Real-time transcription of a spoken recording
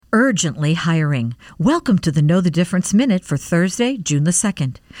urgently hiring. Welcome to the Know the Difference Minute for Thursday, June the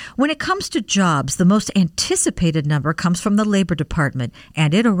 2nd. When it comes to jobs, the most anticipated number comes from the Labor Department,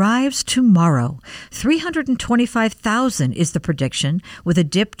 and it arrives tomorrow. 325,000 is the prediction, with a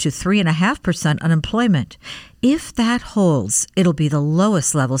dip to 3.5% unemployment. If that holds, it'll be the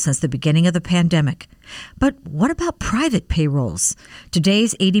lowest level since the beginning of the pandemic. But what about private payrolls?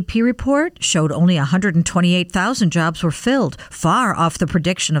 Today's ADP report showed only 128,000 jobs were filled, far off the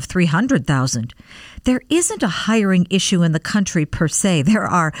prediction of 300,000. There isn't a hiring issue in the country per se. There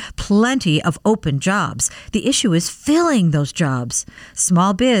are plenty of open jobs. The issue is filling those jobs.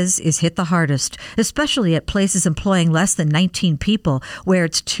 Small biz is hit the hardest, especially at places employing less than 19 people, where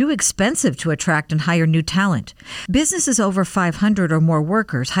it's too expensive to attract and hire new talent. Businesses over 500 or more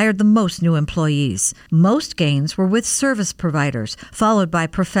workers hired the most new employees. Most gains were with service providers, followed by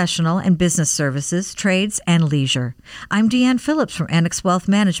professional and business services, trades, and leisure. I'm Deanne Phillips from Annex Wealth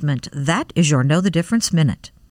Management. That is your Know the Difference Minute.